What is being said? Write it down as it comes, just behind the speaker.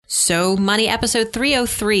So Money, episode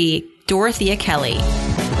 303, Dorothea Kelly.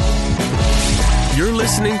 You're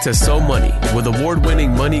listening to So Money with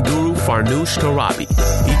award-winning money guru Farnoosh Torabi.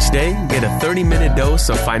 Each day, get a 30-minute dose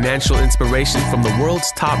of financial inspiration from the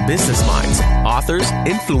world's top business minds, authors,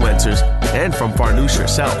 influencers, and from Farnoosh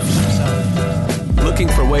herself. Looking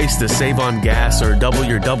for ways to save on gas or double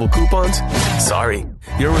your double coupons? Sorry,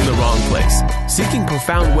 you're in the wrong place. Seeking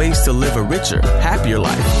profound ways to live a richer, happier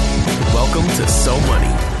life. Welcome to So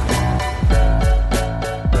Money.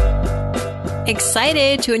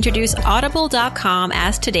 Excited to introduce Audible.com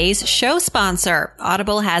as today's show sponsor.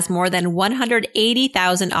 Audible has more than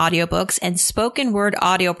 180,000 audiobooks and spoken word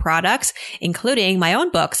audio products, including my own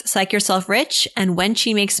books, Psych Yourself Rich and When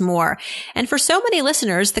She Makes More. And for so many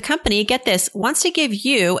listeners, the company, get this, wants to give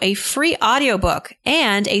you a free audiobook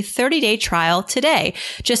and a 30-day trial today.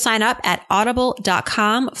 Just sign up at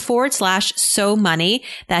audible.com/so money.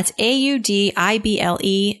 That's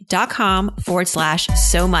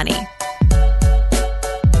AUDIBLE.com/so money.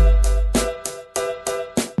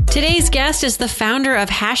 Today's guest is the founder of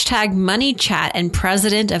 #MoneyChat and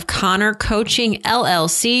president of Connor Coaching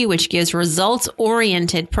LLC, which gives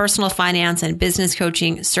results-oriented personal finance and business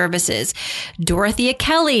coaching services. Dorothea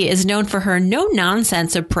Kelly is known for her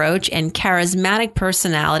no-nonsense approach and charismatic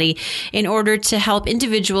personality in order to help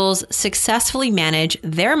individuals successfully manage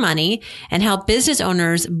their money and help business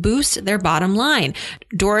owners boost their bottom line.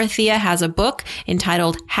 Dorothea has a book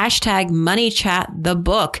entitled #MoneyChat, the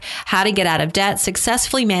book, How to Get Out of Debt,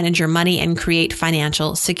 Successfully Manage your money and create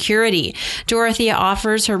financial security. Dorothea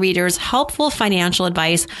offers her readers helpful financial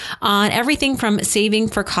advice on everything from saving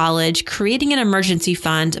for college, creating an emergency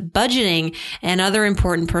fund, budgeting, and other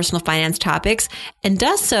important personal finance topics, and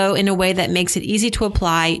does so in a way that makes it easy to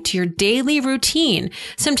apply to your daily routine.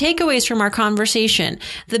 Some takeaways from our conversation: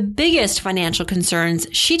 the biggest financial concerns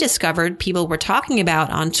she discovered people were talking about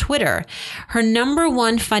on Twitter. Her number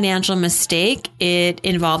one financial mistake, it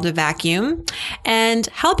involved a vacuum, and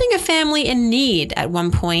helping a family in need at one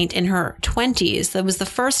point in her 20s. That was the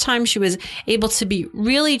first time she was able to be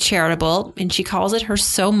really charitable, and she calls it her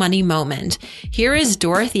So Money moment. Here is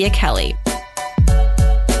Dorothea Kelly.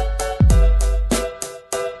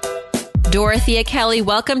 Dorothea Kelly,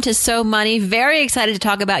 welcome to So Money. Very excited to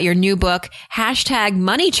talk about your new book,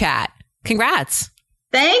 #MoneyChat. Congrats.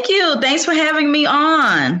 Thank you. Thanks for having me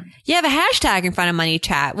on. You have a hashtag in front of Money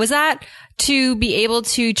Chat. Was that to be able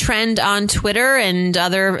to trend on Twitter and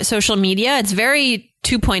other social media? It's very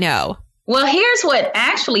 2.0. Well, here's what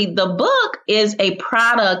actually the book is a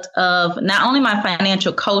product of not only my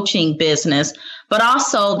financial coaching business, but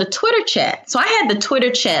also the Twitter chat. So I had the Twitter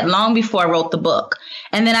chat long before I wrote the book.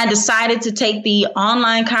 And then I decided to take the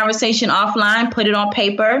online conversation offline, put it on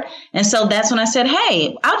paper. And so that's when I said,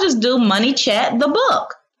 hey, I'll just do Money Chat, the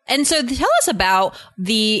book. And so tell us about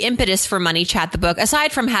the impetus for Money Chat, the book,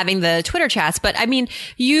 aside from having the Twitter chats. But I mean,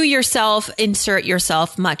 you yourself insert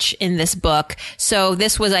yourself much in this book. So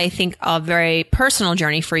this was, I think, a very personal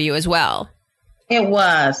journey for you as well. It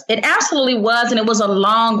was. It absolutely was. And it was a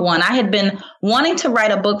long one. I had been wanting to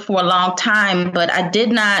write a book for a long time, but I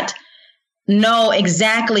did not know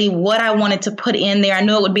exactly what I wanted to put in there. I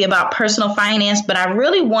knew it would be about personal finance, but I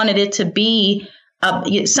really wanted it to be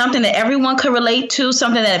something that everyone could relate to,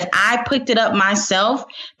 something that if I picked it up myself,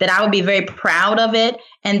 that I would be very proud of it.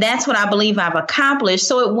 And that's what I believe I've accomplished.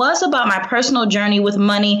 So it was about my personal journey with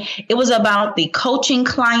money. It was about the coaching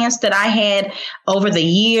clients that I had over the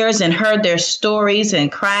years and heard their stories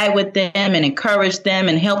and cried with them and encouraged them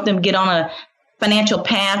and helped them get on a financial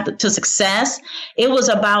path to success. It was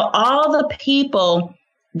about all the people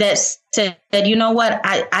that said, you know what,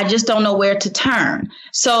 I just don't know where to turn.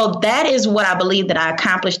 So that is what I believe that I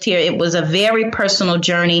accomplished here. It was a very personal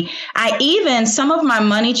journey. Some of my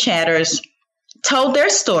money chatters told their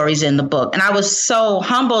stories in the book. And I was so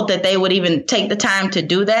humbled that they would even take the time to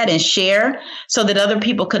do that and share so that other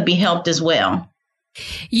people could be helped as well.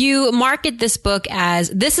 You market this book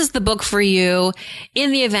as, this is the book for you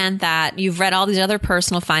in the event that you've read all these other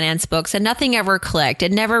personal finance books and nothing ever clicked.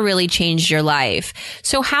 It never really changed your life.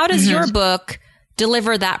 So how does your book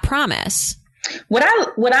deliver that promise? What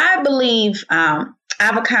I believe I've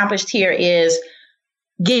accomplished here is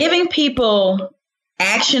giving people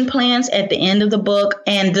action plans at the end of the book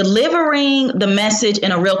and delivering the message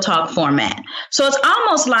in a real talk format. So it's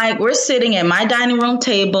almost like we're sitting at my dining room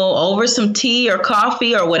table over some tea or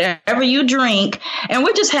coffee or whatever you drink, and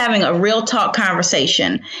we're just having a real talk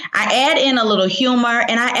conversation. I add in a little humor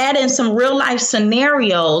and I add in some real life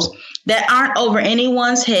scenarios that aren't over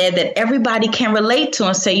anyone's head that everybody can relate to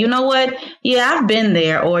and say, you know what? Yeah, I've been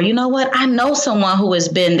there. Or, you know what? I know someone who has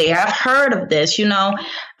been there. I've heard of this,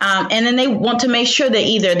 And then they want to make sure that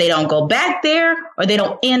either they don't go back there or they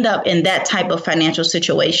don't end up in that type of financial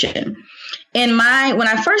situation. When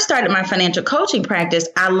I first started my financial coaching practice,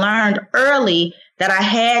 I learned early that I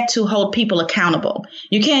had to hold people accountable.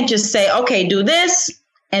 You can't just say, okay, do this,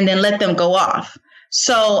 and then let them go off.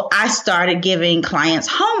 So I started giving clients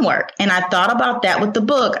homework, and I thought about that with the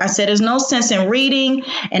book. I said, there's no sense in reading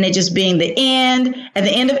and it just being the end. At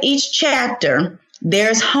the end of each chapter,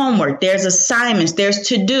 there's homework, there's assignments, there's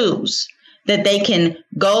to-dos that they can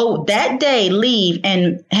go that day, leave,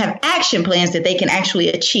 and have action plans that they can actually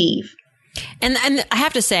achieve. And I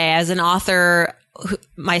have to say, as an author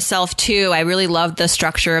myself too, I really love the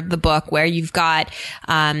structure of the book where you've got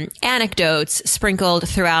anecdotes sprinkled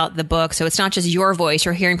throughout the book. So it's not just your voice,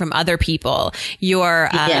 you're hearing from other people. So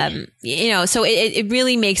it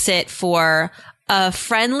really makes it for a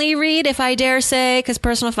friendly read, if I dare say, because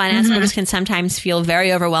personal finance books can sometimes feel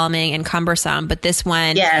very overwhelming and cumbersome. But this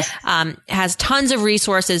one has tons of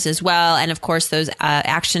resources as well. And of course, those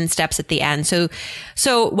action steps at the end.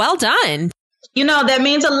 So well done. That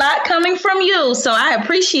means a lot coming from you. So I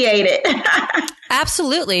appreciate it.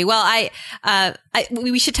 Absolutely. Well,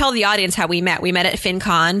 we should tell the audience how we met. We met at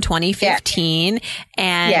FinCon 2015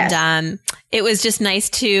 and, it was just nice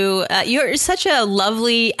to, you're such a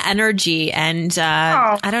lovely energy. And,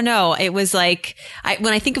 I don't know, it was like,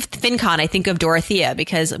 when I think of FinCon, I think of Dorothea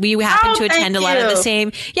because we happened to attend a lot of the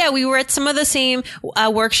same. Yeah. We were at some of the same,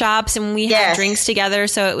 workshops and we had drinks together.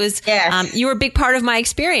 So it was, you were a big part of my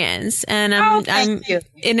experience and, and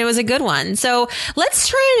it was a good one. So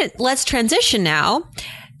let's transition now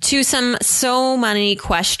to some so many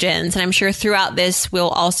questions. And I'm sure throughout this, we'll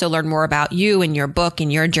also learn more about you and your book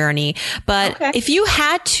and your journey. But if you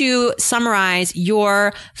had to summarize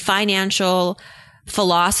your financial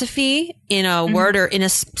philosophy in a word or in a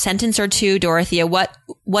sentence or two, Dorothea,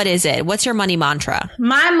 what is it? What's your money mantra?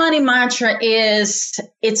 My money mantra is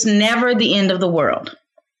it's never the end of the world.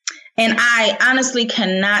 And I honestly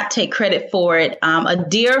cannot take credit for it. A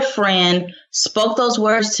dear friend spoke those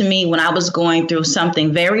words to me when I was going through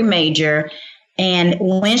something very major. And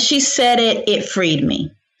when she said it, it freed me.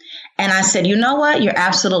 And I said, you know what? You're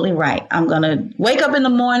absolutely right. I'm going to wake up in the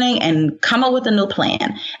morning and come up with a new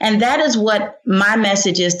plan. And that is what my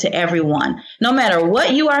message is to everyone. No matter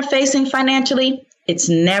what you are facing financially, it's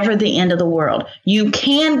never the end of the world. You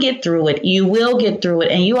can get through it. You will get through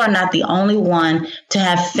it. And you are not the only one to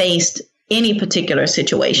have faced any particular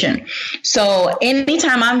situation. So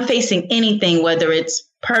anytime I'm facing anything, whether it's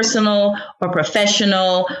personal or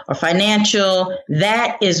professional or financial,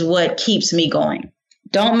 that is what keeps me going.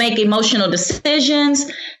 Don't make emotional decisions.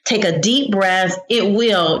 Take a deep breath. It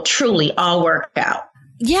will truly all work out.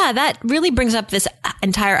 Yeah, that really brings up this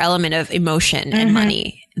entire element of emotion and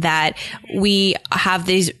money, that we have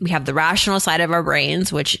the rational side of our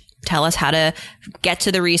brains, which tell us how to get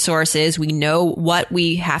to the resources. We know what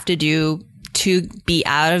we have to do to be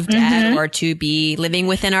out of debt or to be living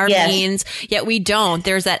within our means, yet we don't.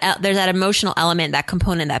 There's that emotional element, that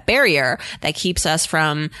component, that barrier that keeps us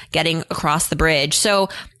from getting across the bridge. So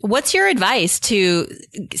what's your advice to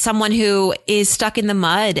someone who is stuck in the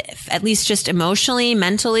mud, at least just emotionally,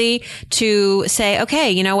 mentally, to say,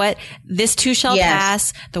 okay, you know what? This too shall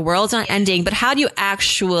pass. The world's not ending. But how do you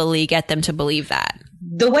actually get them to believe that?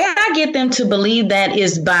 The way I get them to believe that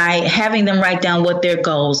is by having them write down what their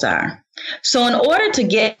goals are. So in order to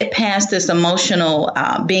get past this emotional,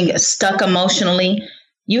 being stuck emotionally,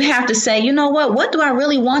 you have to say, you know what do I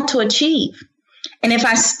really want to achieve? And if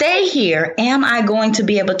I stay here, am I going to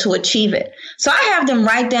be able to achieve it? So I have them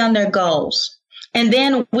write down their goals. And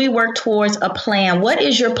then we work towards a plan. What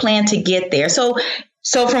is your plan to get there? So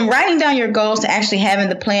from writing down your goals to actually having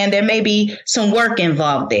the plan, there may be some work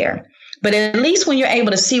involved there. But at least when you're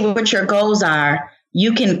able to see what your goals are,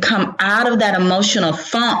 you can come out of that emotional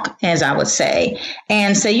funk, as I would say,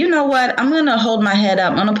 and say, you know what, I'm going to hold my head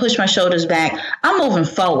up. I'm going to push my shoulders back. I'm moving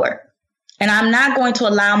forward. And I'm not going to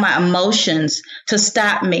allow my emotions to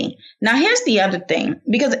stop me. Now, here's the other thing,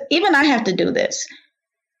 because even I have to do this.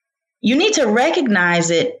 You need to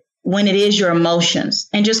recognize it when it is your emotions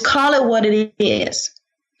and just call it what it is.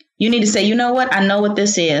 You need to say, you know what? I know what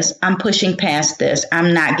this is. I'm pushing past this.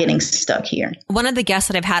 I'm not getting stuck here. One of the guests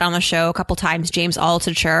that I've had on the show a couple times, James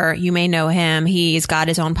Altucher, you may know him. He's got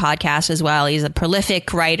his own podcast as well. He's a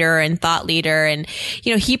prolific writer and thought leader. And,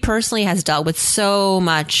 you know, he personally has dealt with so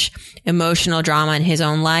much emotional drama in his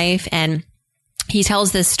own life. And he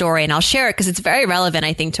tells this story, and I'll share it because it's very relevant,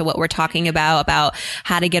 I think, to what we're talking about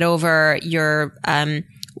how to get over your,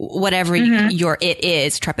 whatever it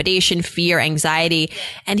is, trepidation, fear, anxiety.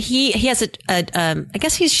 And he has I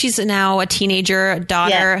guess she's now a teenager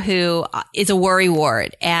daughter who is a worry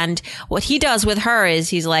ward. And what he does with her is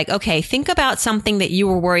he's like, okay, think about something that you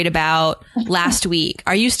were worried about last week.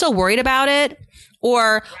 Are you still worried about it?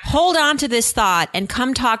 Or hold on to this thought and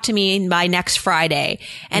come talk to me by next Friday.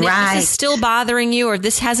 And if this is still bothering you or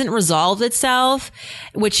this hasn't resolved itself,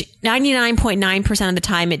 which 99.9% of the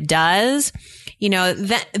time it does,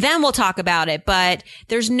 then we'll talk about it. But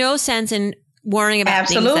there's no sense in worrying about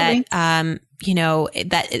things that,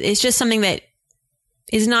 that it's just something that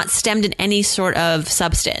is not stemmed in any sort of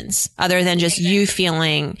substance other than just you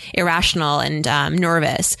feeling irrational and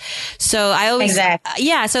nervous. So I always,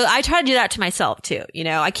 so I try to do that to myself too.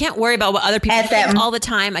 I can't worry about what other people think all the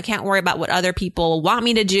time. I can't worry about what other people want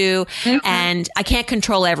me to do, and I can't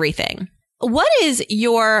control everything. What is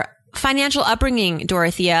your financial upbringing,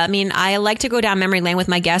 Dorothea? I mean, I like to go down memory lane with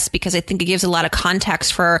my guests because I think it gives a lot of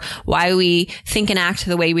context for why we think and act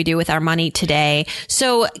the way we do with our money today.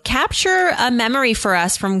 So capture a memory for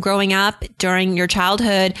us from growing up during your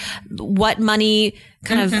childhood, what money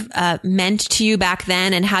kind of meant to you back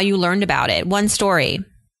then and how you learned about it. One story.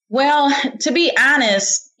 Well, to be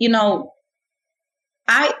honest,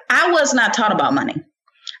 I was not taught about money.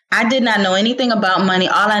 I did not know anything about money.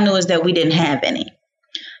 All I knew is that we didn't have any.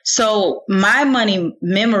 So my money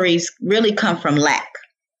memories really come from lack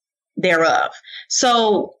thereof.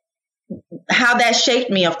 So how that shaped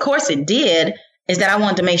me, of course it did, is that I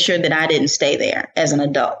wanted to make sure that I didn't stay there as an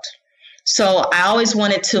adult. So I always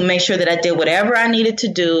wanted to make sure that I did whatever I needed to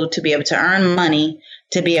do to be able to earn money,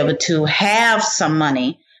 to be able to have some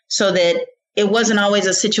money, so that it wasn't always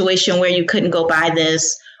a situation where you couldn't go buy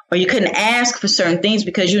this or you couldn't ask for certain things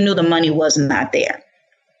because you knew the money was not there.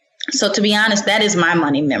 So to be honest, that is my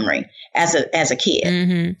money memory as a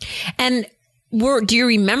kid. And do you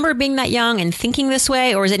remember being that young and thinking this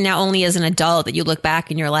way, or is it now only as an adult that you look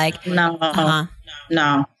back and you're like, no.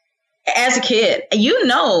 As a kid,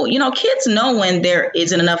 kids know when there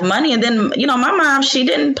isn't enough money. And then, my mom, she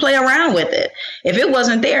didn't play around with it. If it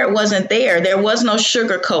wasn't there, it wasn't there. There was no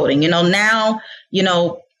sugarcoating. Now,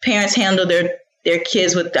 parents handle their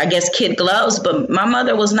kids with, I guess, kid gloves, but my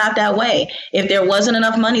mother was not that way. If there wasn't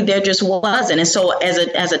enough money, there just wasn't. And so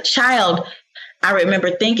as a child, I remember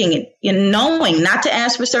thinking, knowing not to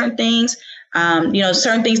ask for certain things,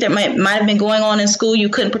 certain things that might have been going on in school you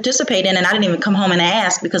couldn't participate in. And I didn't even come home and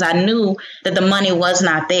ask because I knew that the money was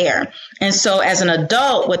not there. And so as an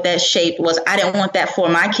adult, what that shaped was I didn't want that for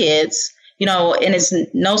my kids. And it's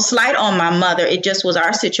no slight on my mother. It just was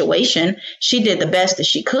our situation. She did the best that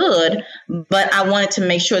she could, but I wanted to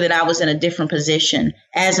make sure that I was in a different position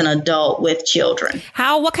as an adult with children.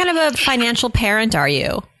 What kind of a financial parent are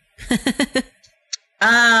you?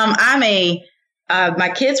 My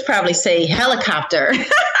kids probably say helicopter.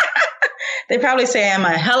 They probably say I'm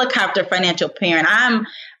a helicopter financial parent. I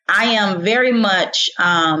am very much,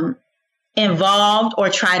 involved, or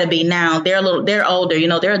try to be now. They're older,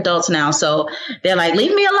 they're adults now. So they're like,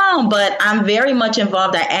 leave me alone. But I'm very much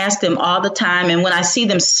involved. I ask them all the time. And when I see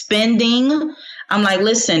them spending, I'm like,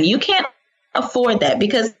 listen, you can't afford that,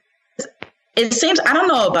 because it seems, I don't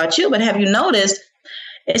know about you, but have you noticed,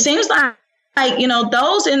 it seems like,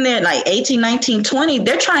 those in there like 18, 19, 20,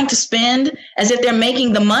 they're trying to spend as if they're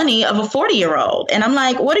making the money of a 40-year-old. And I'm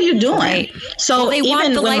like, what are you doing? Right. So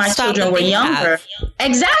even when my children were younger,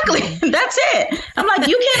 exactly, that's it. I'm like,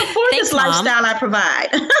 you can't afford this lifestyle I provide.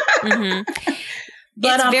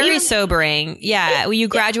 But it's very sobering. Yeah. You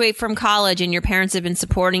graduate from college and your parents have been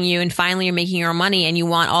supporting you, and finally you're making your own money and you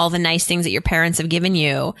want all the nice things that your parents have given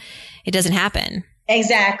you. It doesn't happen.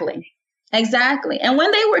 Exactly. And when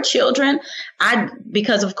they were children,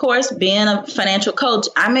 because of course, being a financial coach,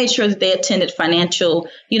 I made sure that they attended financial,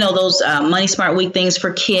 those Money Smart Week things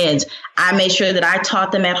for kids. I made sure that I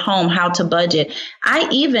taught them at home how to budget. I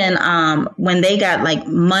even, when they got like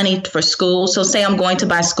money for school, so say I'm going to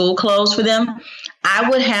buy school clothes for them, I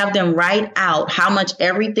would have them write out how much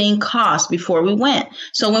everything cost before we went.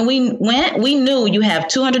 So when we went, we knew you have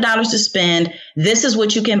 $200 to spend. This is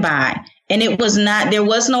what you can buy. And there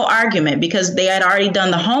was no argument because they had already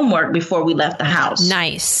done the homework before we left the house.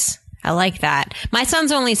 Nice. I like that. My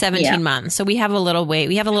son's only 17 months, so we have a little wait.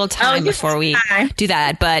 We have a little time before we do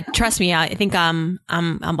that. But trust me, I think I'll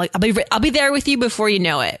be there with you before you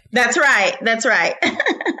know it. That's right.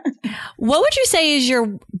 What would you say is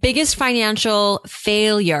your biggest financial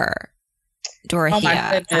failure, Dorothea? Oh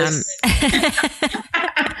my goodness.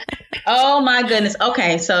 Oh my goodness.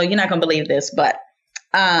 Okay, so you're not gonna believe this, but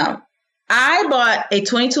I bought a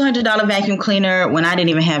 $2,200 vacuum cleaner when I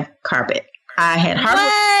didn't even have carpet. I had hardwood.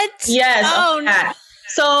 What? Yes. Oh, no.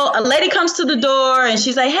 So a lady comes to the door and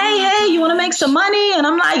she's like, hey, you want to make some money? And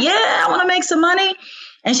I'm like, yeah, I want to make some money.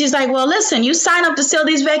 And she's like, well, listen, you sign up to sell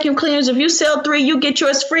these vacuum cleaners. If you sell 3, you get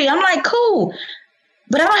yours free. I'm like, cool.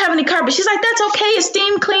 But I don't have any carpet. She's like, that's okay. It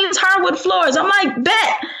steam cleans hardwood floors. I'm like,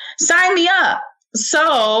 bet, sign me up.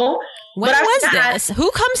 So when was this?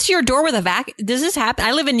 Who comes to your door with a vacuum? Does this happen?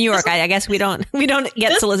 I live in New York. I guess we don't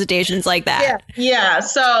get solicitations like that. Yeah.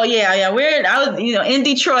 So I was, in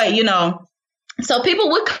Detroit, So people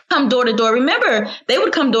would come door to door. Remember, they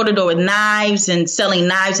would come door to door with knives and selling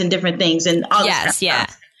knives and different things and all this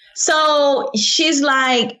stuff. So she's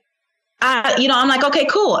like, I'm like, okay,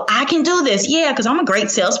 cool. I can do this. Yeah, because I'm a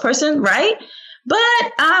great salesperson, right? But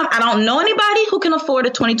I don't know anybody who can afford a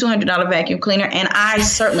 $2,200 vacuum cleaner, and I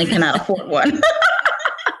certainly cannot afford one.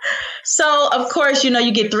 So, of course,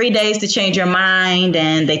 you get 3 days to change your mind,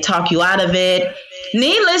 and they talk you out of it.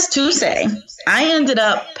 Needless to say, I ended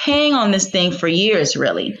up paying on this thing for years,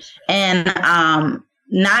 really. And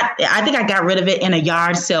I think I got rid of it in a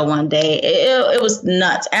yard sale one day. It was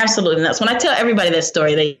nuts, absolutely nuts. When I tell everybody that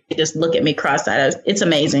story, they just look at me cross-eyed. It's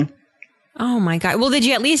amazing. Oh, my God. Well, did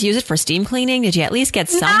you at least use it for steam cleaning? Did you at least get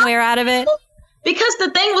somewhere out of it? Because the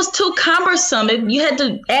thing was too cumbersome. You had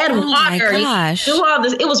to add water. My gosh. Do all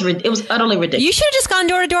this. It was utterly ridiculous. You should have just gone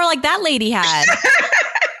door to door like that lady had.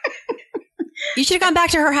 You should have gone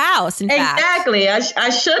back to her house. Exactly. I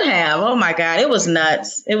should have. Oh, my God. It was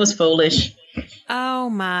nuts. It was foolish. Oh,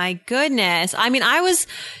 my goodness. I mean, I was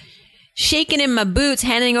shaking in my boots,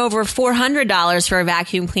 handing over $400 for a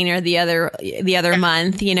vacuum cleaner the other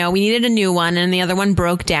month. We needed a new one, and the other one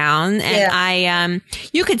broke down. And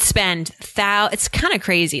you could spend it's kind of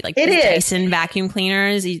crazy. Like Dyson vacuum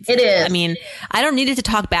cleaners. It is. I mean, I don't need it to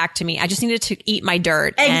talk back to me. I just needed to eat my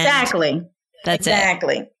dirt. Exactly. That's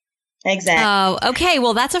it. Exactly. Oh, okay.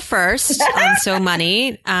 Well, that's a first on So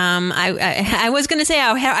Money. I was going to say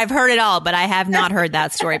I've heard it all, but I have not heard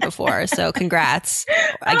that story before. So congrats,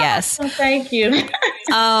 I guess. Oh, thank you.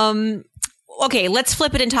 Okay, let's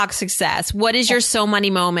flip it and talk success. What is your So Money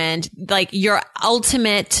moment, like your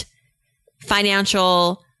ultimate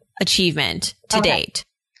financial achievement to date?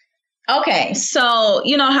 Okay. So,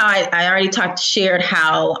 how I already shared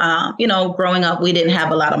how, growing up, we didn't have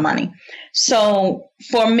a lot of money. So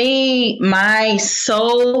for me, my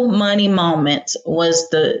So Money moment was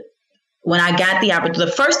when I got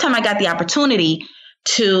the first time I got the opportunity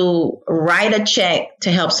to write a check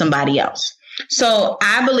to help somebody else. So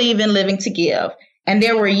I believe in living to give. And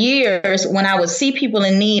there were years when I would see people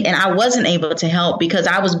in need and I wasn't able to help because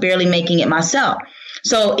I was barely making it myself.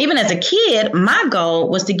 So even as a kid, my goal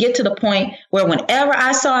was to get to the point where whenever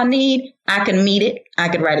I saw a need, I could meet it. I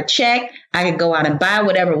could write a check. I could go out and buy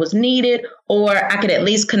whatever was needed, or I could at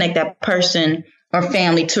least connect that person or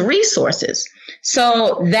family to resources.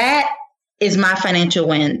 So that is my financial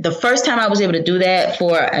win. The first time I was able to do that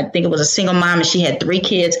for, I think it was a single mom and she had 3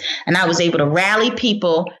 kids, and I was able to rally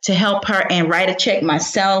people to help her and write a check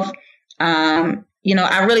myself. I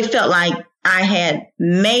really felt like I had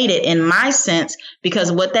made it in my sense,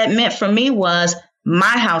 because what that meant for me was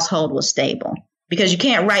my household was stable, because you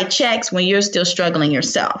can't write checks when you're still struggling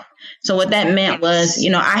yourself. So what that meant was,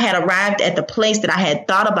 I had arrived at the place that I had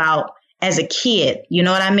thought about as a kid. You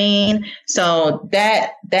know what I mean? So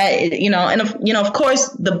that, of course,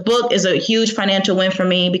 the book is a huge financial win for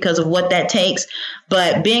me because of what that takes.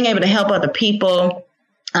 But being able to help other people,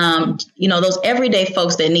 those everyday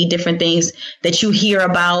folks that need different things that you hear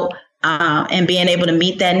about, and being able to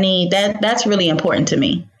meet that need, that's really important to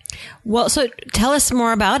me. Well, so tell us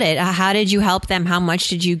more about it. How did you help them? How much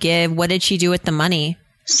did you give? What did she do with the money?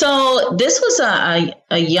 So this was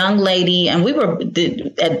a young lady, and we were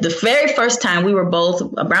at the very first time, we were both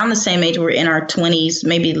around the same age. We were in our 20s.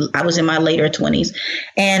 Maybe I was in my later 20s.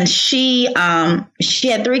 And she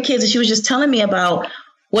had 3 kids, and she was just telling me about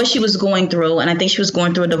what she was going through. And I think she was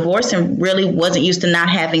going through a divorce and really wasn't used to not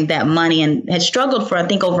having that money and had struggled for, I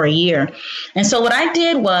think, over a year. And so what I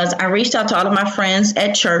did was I reached out to all of my friends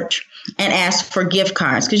at church and asked for gift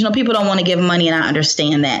cards because, people don't want to give money, and I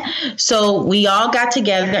understand that. So we all got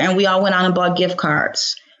together and we all went out and bought gift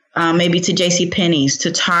cards, maybe to JCPenney's,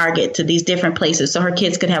 to Target, to these different places so her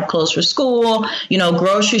kids could have clothes for school,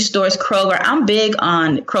 grocery stores, Kroger. I'm big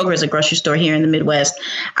on, Kroger is a grocery store here in the Midwest.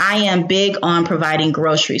 I am big on providing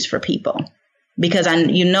groceries for people because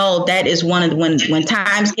that is one of the, when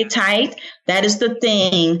times get tight, that is the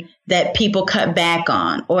thing that people cut back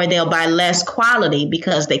on, or they'll buy less quality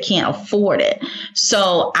because they can't afford it.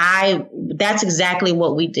 So that's exactly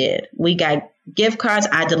what we did. We got gift cards.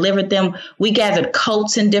 I delivered them. We gathered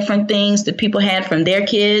coats and different things that people had from their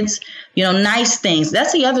kids, nice things.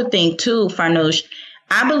 That's the other thing too, Farnoosh.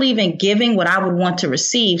 I believe in giving what I would want to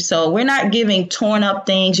receive. So we're not giving torn up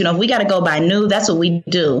things. If we got to go buy new, that's what we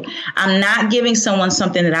do. I'm not giving someone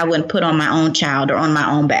something that I wouldn't put on my own child or on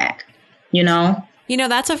my own back,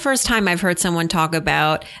 That's the first time I've heard someone talk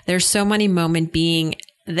about there's so many moment being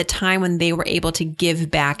the time when they were able to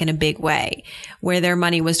give back in a big way, where their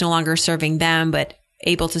money was no longer serving them, but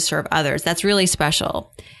able to serve others. That's really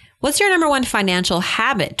special. What's your number one financial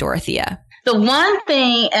habit, Dorothea? The one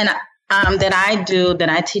thing that I do, that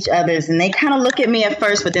I teach others, and they kind of look at me at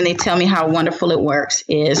first, but then they tell me how wonderful it works,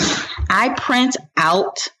 is I print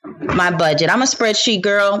out my budget. I'm a spreadsheet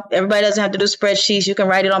girl. Everybody doesn't have to do spreadsheets. You can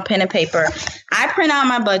write it on pen and paper. I print out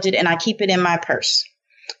my budget and I keep it in my purse.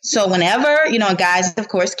 So whenever, guys, of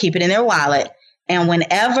course, keep it in their wallet. And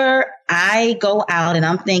whenever I go out and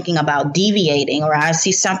I'm thinking about deviating, or I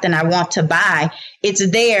see something I want to buy, it's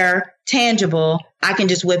there, tangible. I can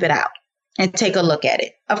just whip it out and take a look at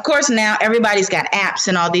it. Of course, now everybody's got apps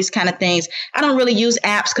and all these kind of things. I don't really use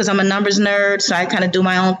apps because I'm a numbers nerd, so I kind of do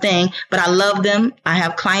my own thing, but I love them. I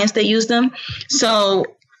have clients that use them. So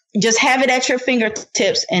just have it at your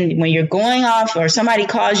fingertips. And when you're going off, or somebody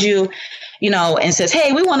calls you, and says,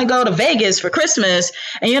 hey, we want to go to Vegas for Christmas.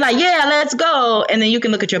 And you're like, yeah, let's go. And then you can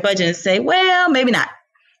look at your budget and say, well, maybe not.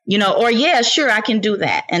 Or yeah, sure, I can do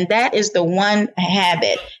that. And that is the one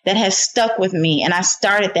habit that has stuck with me. And I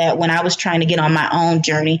started that when I was trying to get on my own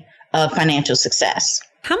journey of financial success.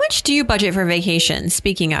 How much do you budget for vacation?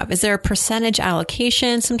 Speaking of, is there a percentage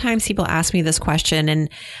allocation? Sometimes people ask me this question, and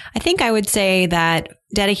I think I would say that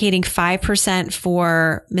dedicating 5%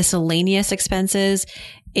 for miscellaneous expenses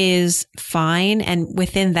is fine. And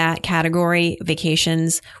within that category,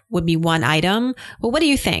 vacations would be one item. But what do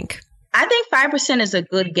you think? I think 5% is a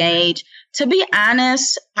good gauge. To be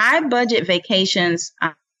honest, I budget vacations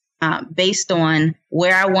based on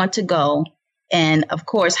where I want to go, and of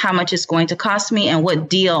course, how much it's going to cost me and what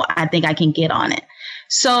deal I think I can get on it.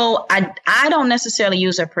 So I don't necessarily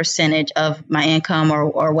use a percentage of my income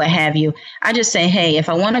or what have you. I just say, hey, if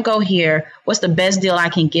I want to go here, what's the best deal I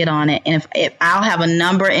can get on it? And if I'll have a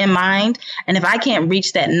number in mind, and if I can't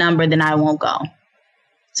reach that number, then I won't go.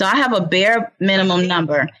 So I have a bare minimum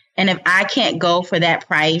number. And if I can't go for that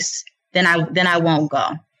price, then I won't go.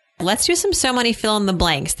 Let's do some So Money fill in the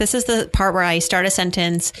blanks. This is the part where I start a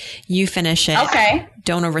sentence, you finish it. Okay.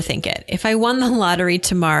 Don't overthink it. If I won the lottery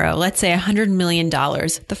tomorrow, let's say $100 million,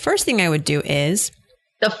 the first thing I would do is...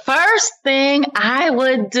 The first thing I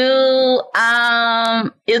would do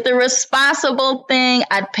is the responsible thing.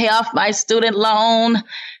 I'd pay off my student loan.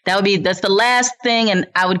 That's the last thing. And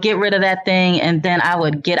I would get rid of that thing. And then I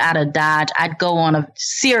would get out of Dodge. I'd go on a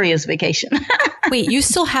serious vacation. Wait, you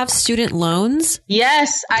still have student loans?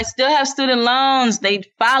 Yes, I still have student loans. They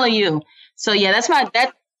follow you. So yeah,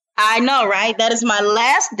 I know, right? That is my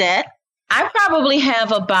last debt. I probably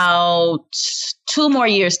have about 2 more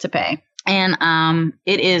years to pay. And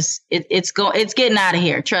it's getting out of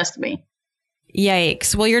here. Trust me.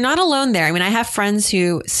 Yikes. Well, you're not alone there. I mean, I have friends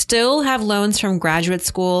who still have loans from graduate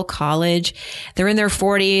school, college. They're in their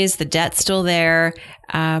 40s. The debt's still there.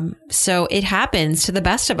 So it happens to the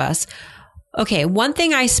best of us. Okay. One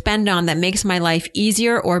thing I spend on that makes my life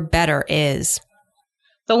easier or better is...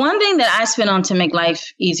 The one thing that I spend on to make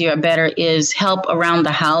life easier or better is help around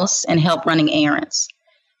the house and help running errands,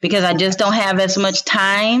 because I just don't have as much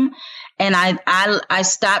time. And I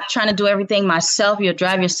stopped trying to do everything myself. You'll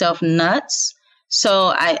drive yourself nuts.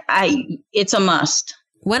 So it's a must.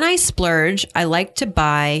 When I splurge, I like to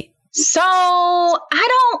buy. So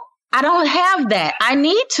I don't have that. I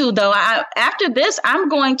need to, though. After this, I'm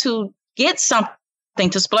going to get something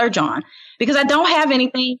to splurge on, because I don't have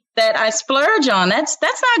anything that I splurge on. That's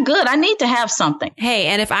not good. I need to have something. Hey,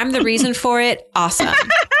 and if I'm the reason for it, awesome.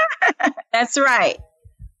 That's right.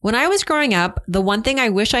 When I was growing up, the one thing I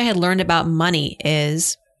wish I had learned about money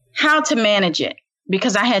is how to manage it,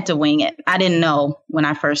 because I had to wing it. I didn't know when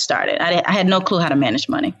I first started. I had no clue how to manage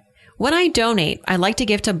money. When I donate, I like to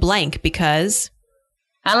give to blank because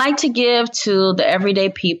I like to give to the everyday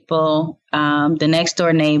people, the next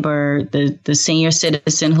door neighbor, the senior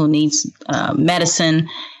citizen who needs medicine,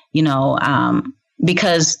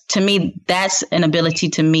 because to me, that's an ability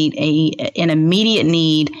to meet an immediate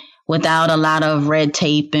need without a lot of red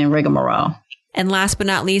tape and rigmarole. And last but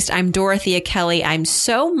not least, I'm Dorothea Kelly. I'm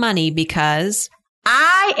So Money because...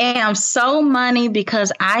 I am So Money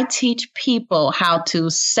because I teach people how to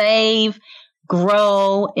save,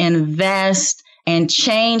 grow, invest, and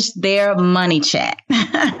change their money chat.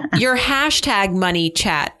 Your hashtag money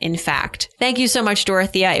chat, in fact. Thank you so much,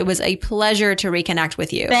 Dorothea. It was a pleasure to reconnect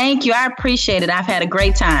with you. Thank you. I appreciate it. I've had a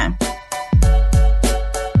great time.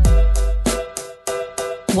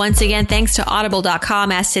 Once again, thanks to Audible.com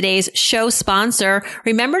as today's show sponsor.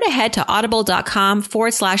 Remember to head to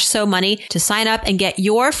audible.com/SoMoney to sign up and get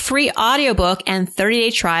your free audiobook and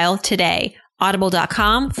 30-day trial today.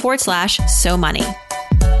 Audible.com/SoMoney.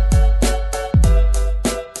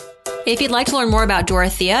 If you'd like to learn more about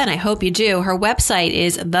Dorothea, and I hope you do, her website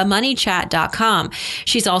is themoneychat.com.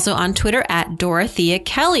 She's also on Twitter at Dorothea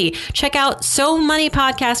Kelly. Check out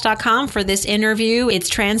SoMoneyPodcast.com for this interview, its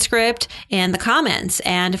transcript, and the comments.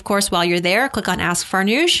 And of course, while you're there, click on Ask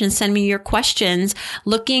Farnoosh and send me your questions.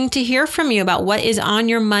 Looking to hear from you about what is on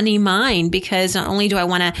your money mind, because not only do I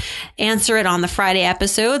want to answer it on the Friday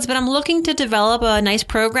episodes, but I'm looking to develop a nice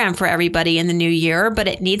program for everybody in the new year, but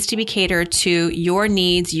it needs to be catered to your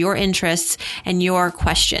needs, your interests, and your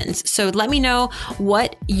questions. So let me know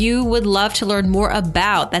what you would love to learn more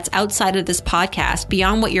about that's outside of this podcast,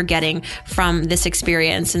 beyond what you're getting from this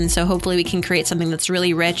experience. And so hopefully we can create something that's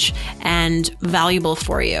really rich and valuable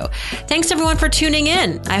for you. Thanks everyone for tuning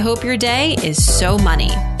in. I hope your day is so money.